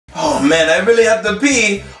Oh man, I really have to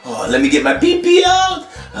pee. Oh, let me get my pee-pee out.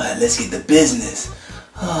 Let's get to business.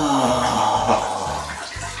 Oh.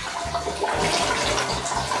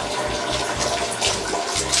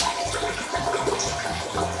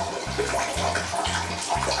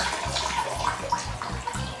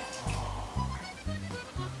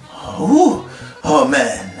 Ooh. Oh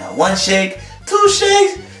man, now 1 shake, 2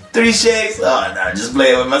 shakes, 3 shakes. Oh no, just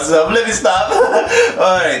playing with myself. Let me stop.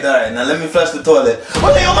 Alright, now let me flush the toilet.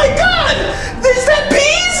 Oh my god! Is that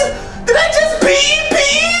peas? Did I just pee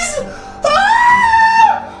peas?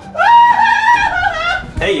 Ah!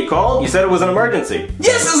 Hey, you called? You said it was an emergency.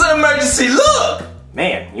 Yes, it's an emergency, look!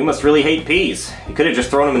 Man, you must really hate peas. You could have just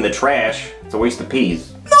thrown them in the trash. It's a waste of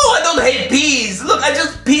peas. No, I don't hate peas. Look, I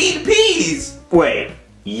just peed peas. Wait,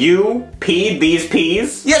 you peed these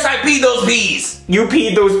peas? Yes, I peed those peas. You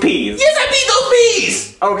peed those peas? Yes, I peed those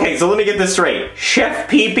peas. Okay, so let me get this straight. Chef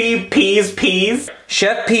Peepee peas peas?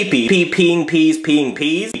 Chef Peepee peeing peas peeing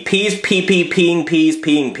peas? Peas peepee peeing peas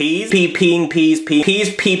peeing peas? Peeing peas peas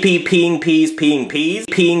peepee peeing peas peeing peas?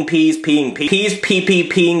 Peeing peas peeing peas? Peepee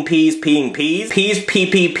peeing peas peeing peas? Peas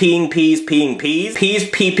peepee peeing peas peeing peas? Peas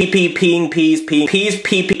peepee peeing peas peeing peas?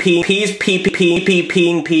 Peepee peeing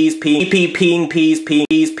peas peeing peas? Peepee peeing peas peeing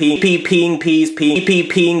peas? Peepee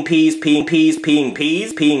peeing peas peeing peas? Peeing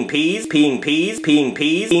peas peeing peas? Peeing peas peeing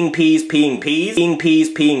peas? Peeing peas peeing peas? Peeing peas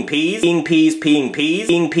peeing peas? Peeing peas peeing peas?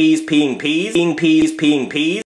 Peeing peas peeing peas? Peeing peas peeing peas?